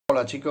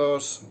Hola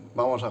chicos,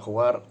 vamos a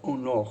jugar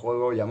un nuevo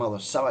juego llamado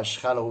Savage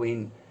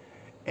Halloween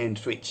en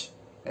Switch.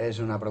 Es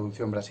una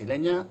producción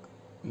brasileña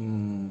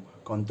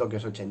con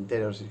toques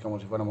ochenteros y como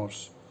si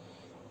fuéramos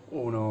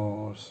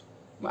unos...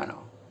 Bueno,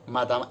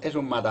 es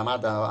un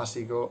mata-mata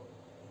básico,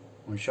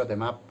 un shot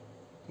 'em up,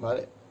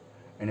 ¿vale?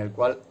 En el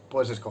cual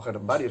puedes escoger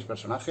varios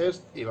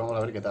personajes y vamos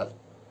a ver qué tal.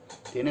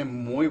 Tiene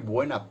muy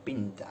buena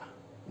pinta,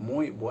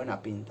 muy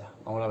buena pinta.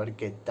 Vamos a ver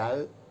qué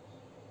tal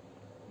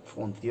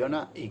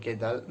funciona y qué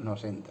tal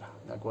nos entra,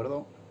 ¿de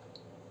acuerdo?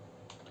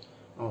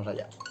 Vamos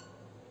allá.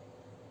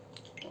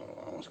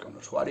 Vamos con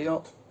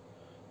usuario.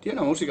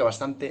 Tiene una música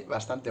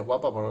bastante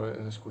guapa por lo que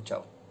he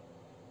escuchado.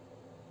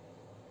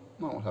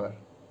 Vamos a ver.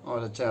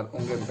 Vamos a echar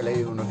un gameplay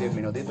de unos 10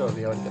 minutitos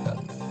y a ver qué tal.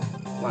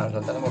 Bueno,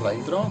 saltaremos la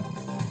intro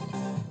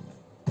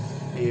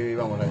y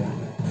vamos allá.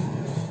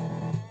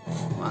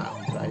 Bueno,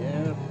 un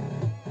player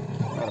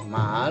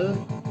normal.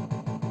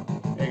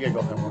 ¿Y qué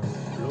cogemos?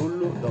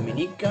 Lulu,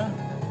 Dominica,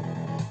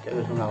 que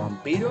es una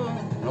vampiro,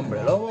 un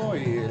hombre lobo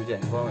y el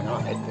Jen. Bueno,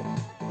 venga,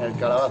 va, el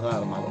calabaza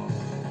armado.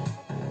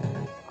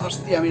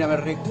 Hostia, mira, me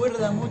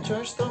recuerda mucho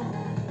esto.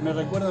 Me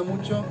recuerda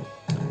mucho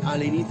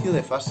al inicio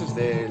de fases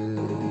del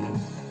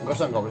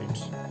Ghosts and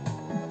Goblins.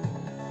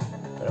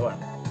 Pero bueno,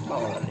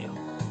 vamos al lío.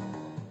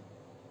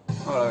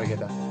 Vamos a ver qué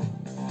tal.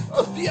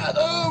 ¡Hostia,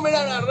 tú!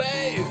 ¡Mira una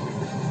rave!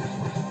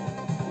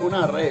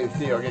 Una rave,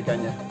 tío, qué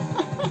caña.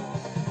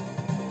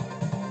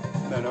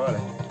 Bueno, vale.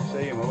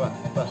 Seguimos, va,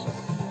 pasa.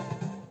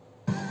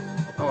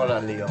 Vamos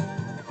al lío.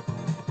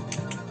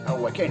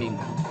 Awakening.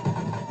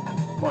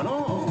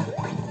 Bueno,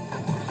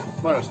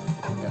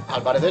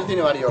 al parecer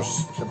tiene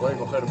varios... Se puede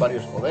coger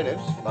varios poderes,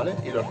 ¿vale?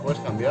 Y los puedes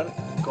cambiar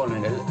con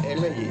el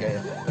L y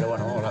E. Pero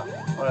bueno, vamos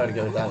a ver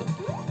qué tal.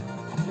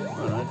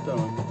 Bueno, esto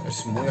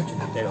es muy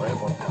ochentero,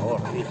 por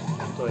favor, tío.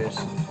 Esto es...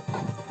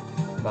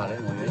 Vale,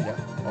 muy bien, ya.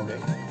 Ok.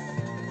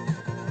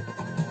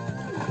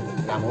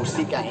 La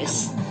música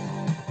es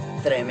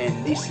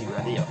tremendísima,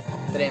 tío.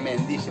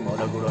 Tremendísimo,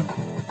 locurón.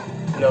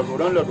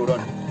 Locurón, locurón.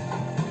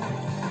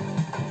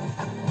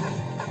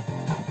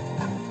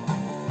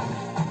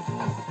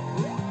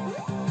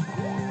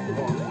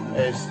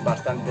 Es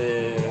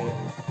bastante...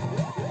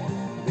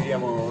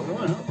 Diríamos...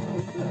 Bueno,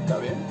 está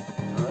bien.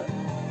 A ver.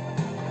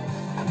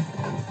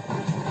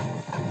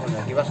 Bueno,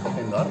 aquí vas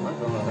cogiendo armas.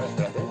 Vamos a ver,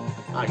 espérate.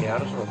 Ah, que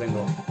ahora solo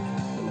tengo...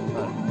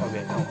 Vale, ok,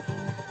 vamos.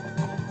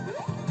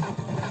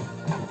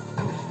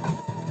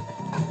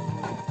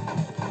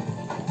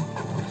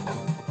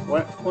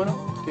 Bueno,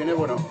 tiene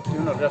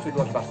unos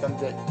gráficos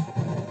bastante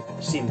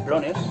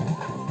simplones.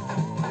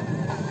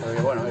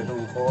 Porque bueno, es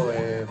un juego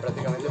de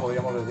prácticamente,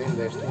 podríamos decir,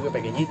 de estudio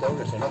pequeñito,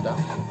 que se nota,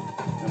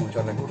 de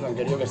muchos recursos. Han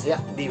querido que sea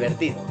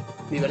divertido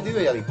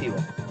y adictivo.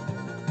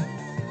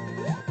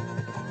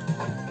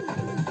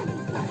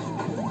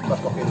 Vas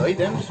cogiendo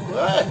ítems.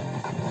 ¡Ué!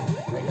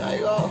 ¡Me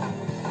caigo! A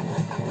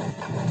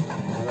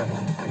ver,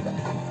 ahí está.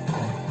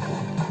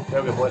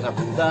 Creo que puedes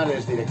apuntar,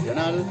 es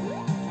direccional.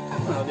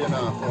 Bueno, tiene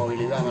una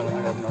jugabilidad más o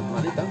menos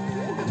normalita.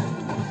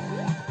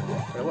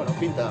 Pero bueno,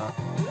 pinta...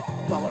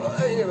 Vámonos,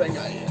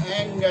 venga ahí,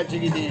 venga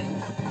chiquitín.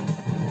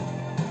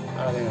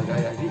 Ahora tengo que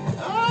caer aquí.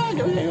 ¡Ah!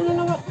 ¡Que me caigo en la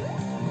lava!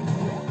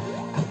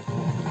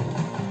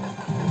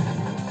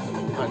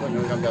 Ah,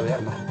 coño, he cambiado de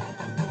arma.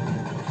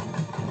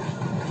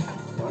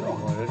 Bueno,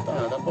 pues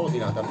esta tampoco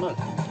tira tan mal.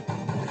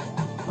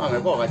 Ah, me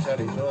puedo agachar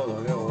y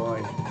todo, qué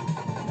guay.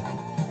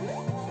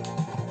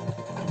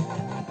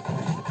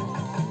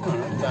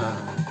 Bueno, está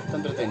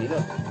entretenido.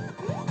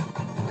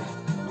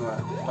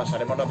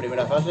 Pasaremos la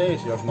primera fase y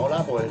si os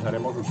mola, pues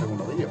haremos un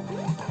segundo vídeo.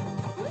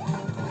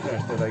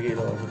 Estos de aquí,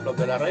 los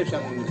de la raid ya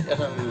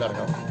se han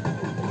largado.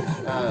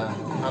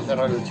 Han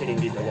cerrado el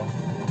chiringuito ya.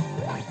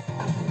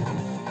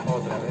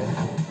 Otra vez.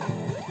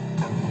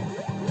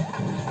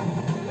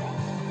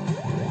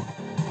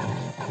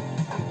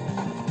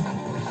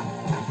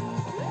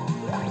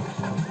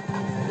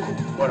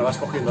 Bueno, vas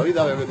cogiendo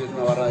vida, veo que tienes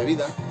una barra de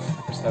vida.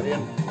 Está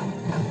bien.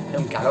 Hay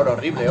un calor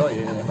horrible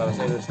hoy, para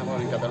ser, estamos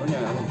en Cataluña.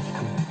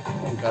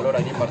 Un calor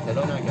aquí en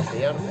Barcelona, en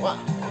Castellar. ¡Buah!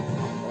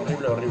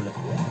 Horrible, horrible.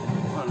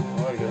 Bueno,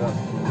 a ver qué tal.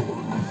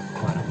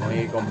 Bueno,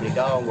 muy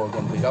complicado,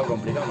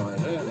 no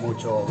es, ¿eh?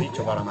 Mucho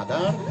bicho para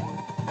matar.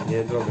 Y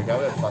dentro de lo que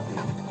cabe es fácil.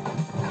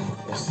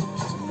 Es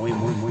muy.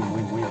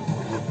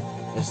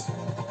 Es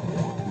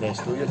de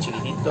estudio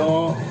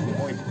chiquitito.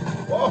 Muy...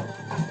 ¡Oh!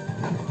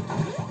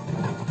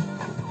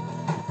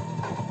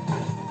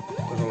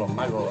 Estos son los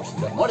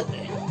magos de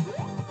muerte.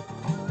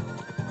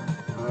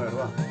 A ver,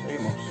 va,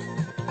 seguimos.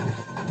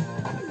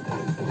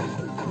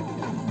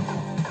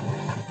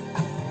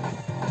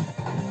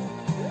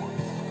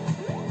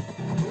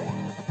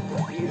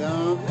 Ya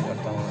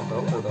estamos en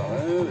tope otra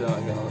vez, ya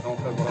que nos dejamos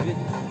caer por aquí.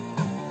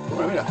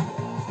 Bueno, mira,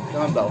 ¿qué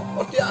me han dado?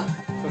 ¡Hostia!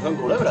 Pues son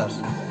culebras.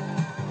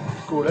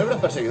 Culebras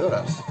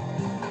perseguidoras.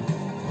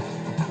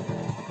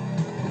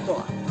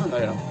 Toma, anda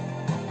que no.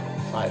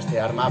 Ah, este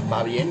arma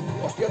va bien.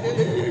 ¡Hostia!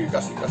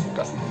 Casi.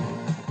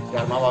 Este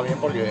arma va bien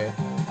porque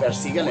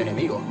persigue al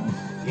enemigo.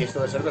 Y esto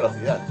debe ser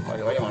velocidad, para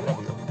que vaya más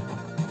rápido.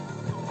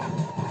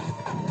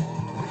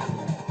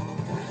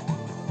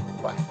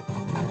 Vale.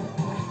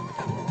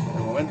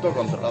 momento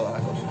controlada la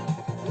cosa.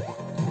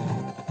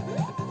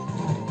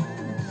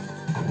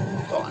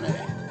 Toma, nene.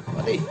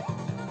 A ti.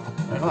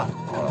 Venga, va.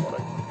 Ahora por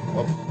ahí.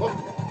 Hop, hop.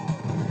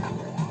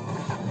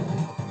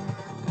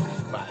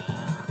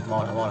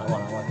 Mola, mola,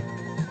 mola, mola.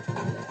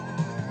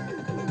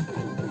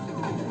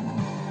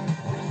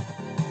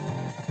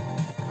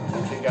 La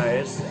música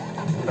es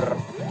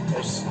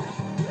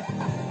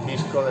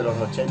disco de los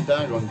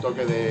 80 con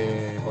toque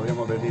de,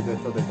 podríamos decir, de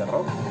estos de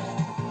terror.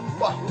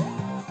 ¡Buah!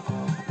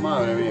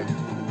 Madre mía.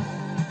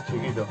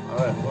 Chiquito, a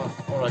ver,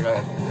 vamos a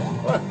caer.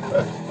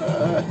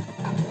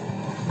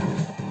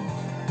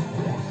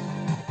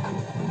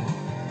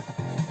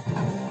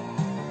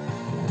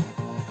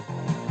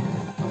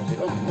 Vamos, si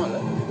vamos mal,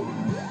 ¿eh?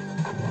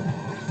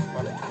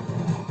 Vale.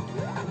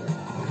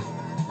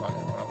 Vale,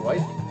 ahora guay.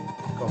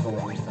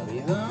 Cogemos esta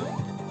vida.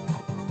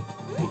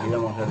 Y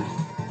quitamos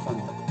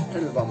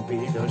el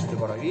vampirito este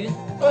por aquí.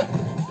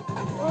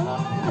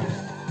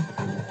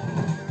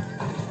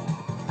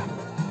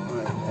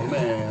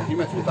 Aquí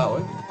me he flipado,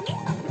 ¿eh? Me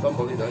he flipado un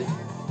poquito ahí.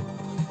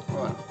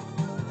 Bueno,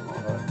 vamos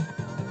a ver.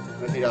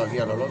 Me he tirado aquí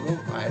a lo loco.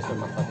 Esto es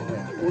más fácil.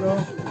 Venga.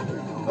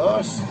 1,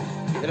 2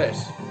 y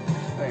 3.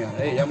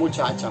 Venga, ya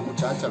mucha hacha,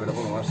 pero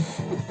poco más.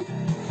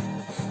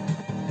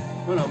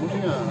 Bueno, la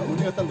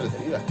música está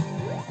entretenida.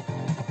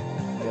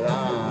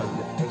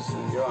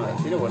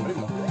 Tiene buen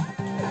ritmo.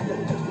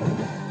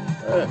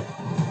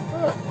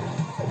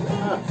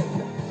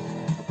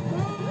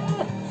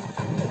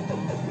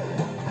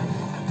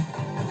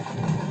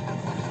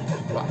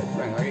 Va,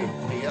 venga, aquí,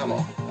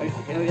 liquidamos.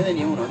 Que no quede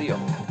ni uno, tío.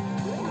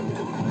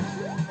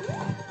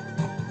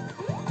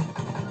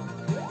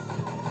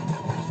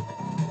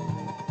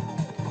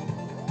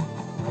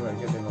 A ver,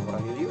 ¿qué tengo por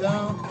aquí?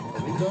 Vida, un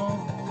poquito.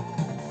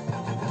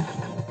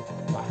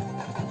 Va.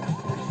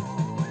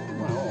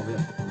 Bueno, vamos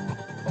bien.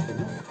 Fácil,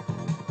 ¿no?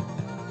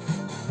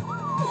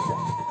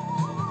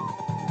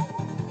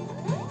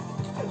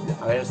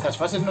 A ver, estas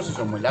fases no sé si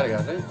son muy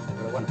largas, ¿eh?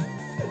 Pero bueno.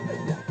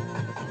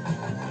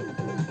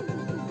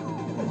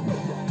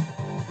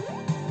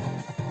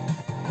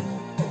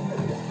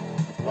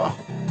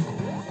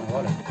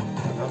 Vale.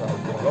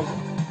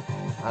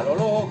 A lo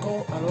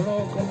loco. A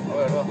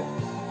ver, va.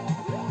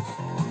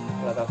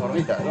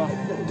 Plataformita, ¿no?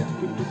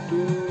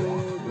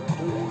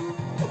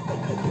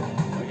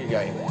 Aquí qué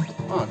hay.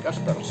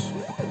 Caspers.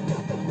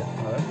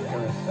 A ver, ¿qué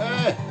ves?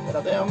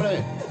 Espérate, hombre.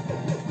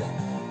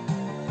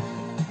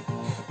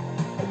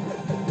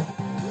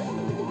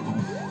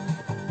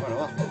 Bueno,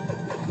 va.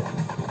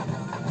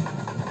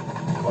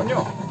 ¡Coño!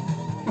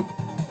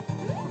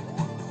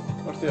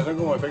 Hostia, son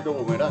como efecto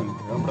boomerang.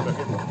 Me van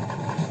protegiendo.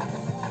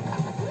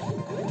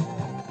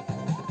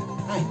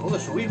 ¡Ay! Puedo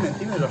subirme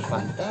encima de los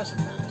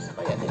fantasmas.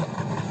 Vaya tela.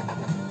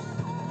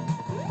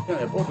 Ya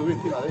me puedo subir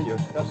encima de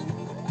ellos, casi.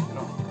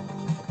 No.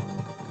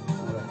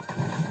 A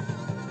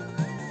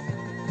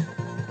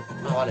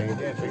ver. Vale, que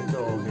tiene efecto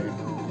que...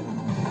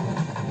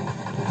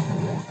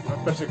 No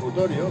es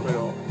persecutorio,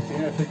 pero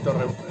tiene efecto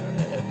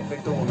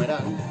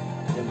boomerang.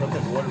 Y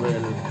entonces vuelve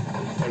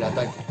el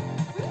ataque.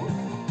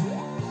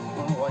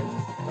 Bueno, guay.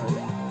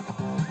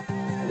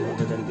 Los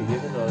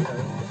 77 todavía,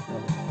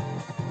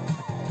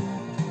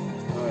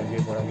 A ver, ¿qué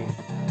hay por aquí?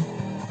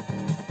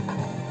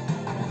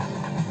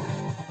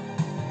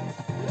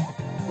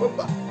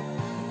 ¡Opa!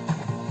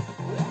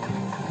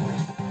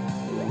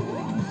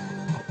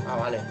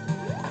 Vale.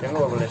 Tengo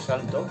doble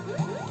salto.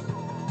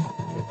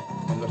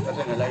 Cuando estás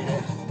en el aire...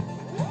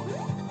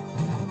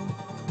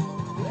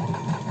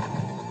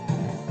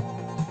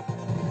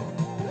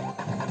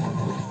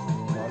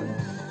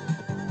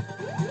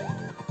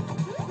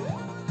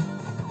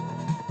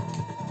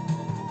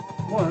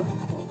 Bueno.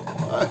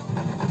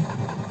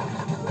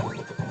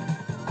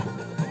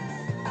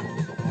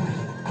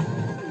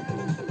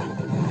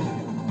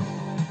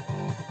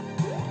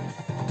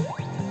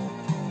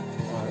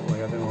 Vale, pues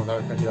ya tengo otra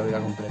vez casi la vida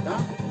completa.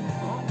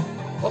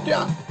 ¿No? ¡Hostia!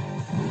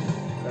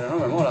 Pero no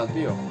me mola,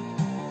 tío.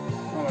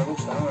 No me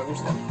gusta.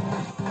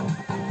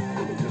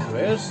 ¿Eso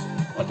es?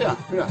 ¡Hostia!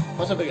 Mira,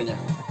 fase pequeña.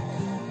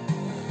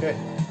 ¿Qué?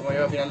 ¿Cómo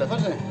llega al final de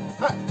fase?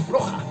 ¡Ah!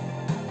 ¡Floja!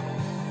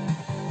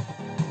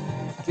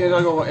 ¿Tienes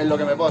algo en lo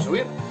que me pueda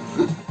subir?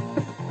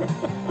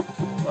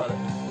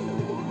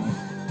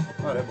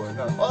 Vale, pues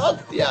nada.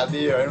 ¡Hostia,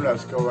 tío! En una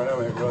escoba, no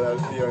me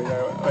jodas, tío.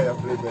 Vaya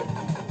flipe.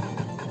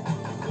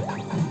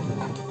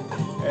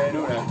 En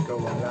una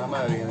escoba, la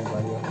madre que me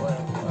parió.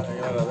 Bueno, vale,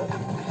 que vas a ver.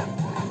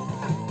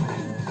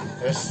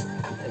 Es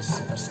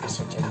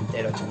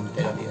ochentero,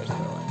 tío, esto,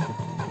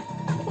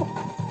 bueno.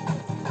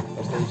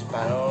 Este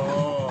disparo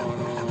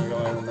no me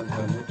acaba de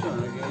contar mucho,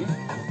 ¿no? Aquí.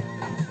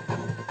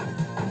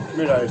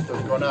 Mira estos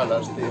con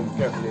alas, tío,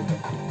 qué flipe.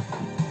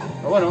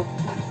 Pero bueno,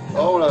 lo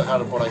vamos a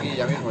dejar por aquí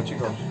ya mismo,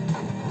 chicos.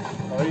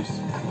 ¿Sabéis?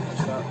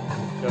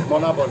 Si os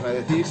mola, pues me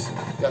decís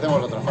y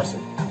hacemos otra fase.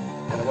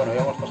 Pero bueno,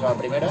 ya hemos pasado la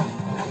primera.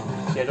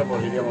 Si eso,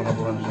 pues iríamos a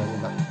por una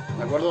segunda.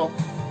 ¿De acuerdo?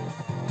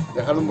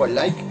 Dejad un buen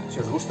like si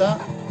os gusta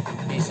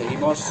y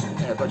seguimos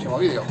en el próximo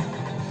vídeo.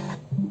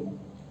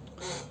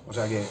 O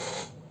sea que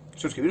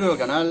suscribiros al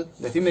canal,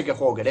 decidme qué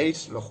juego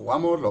queréis, lo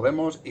jugamos, lo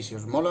vemos y si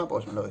os mola,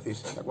 pues me lo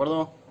decís, ¿de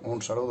acuerdo?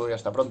 Un saludo y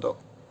hasta pronto.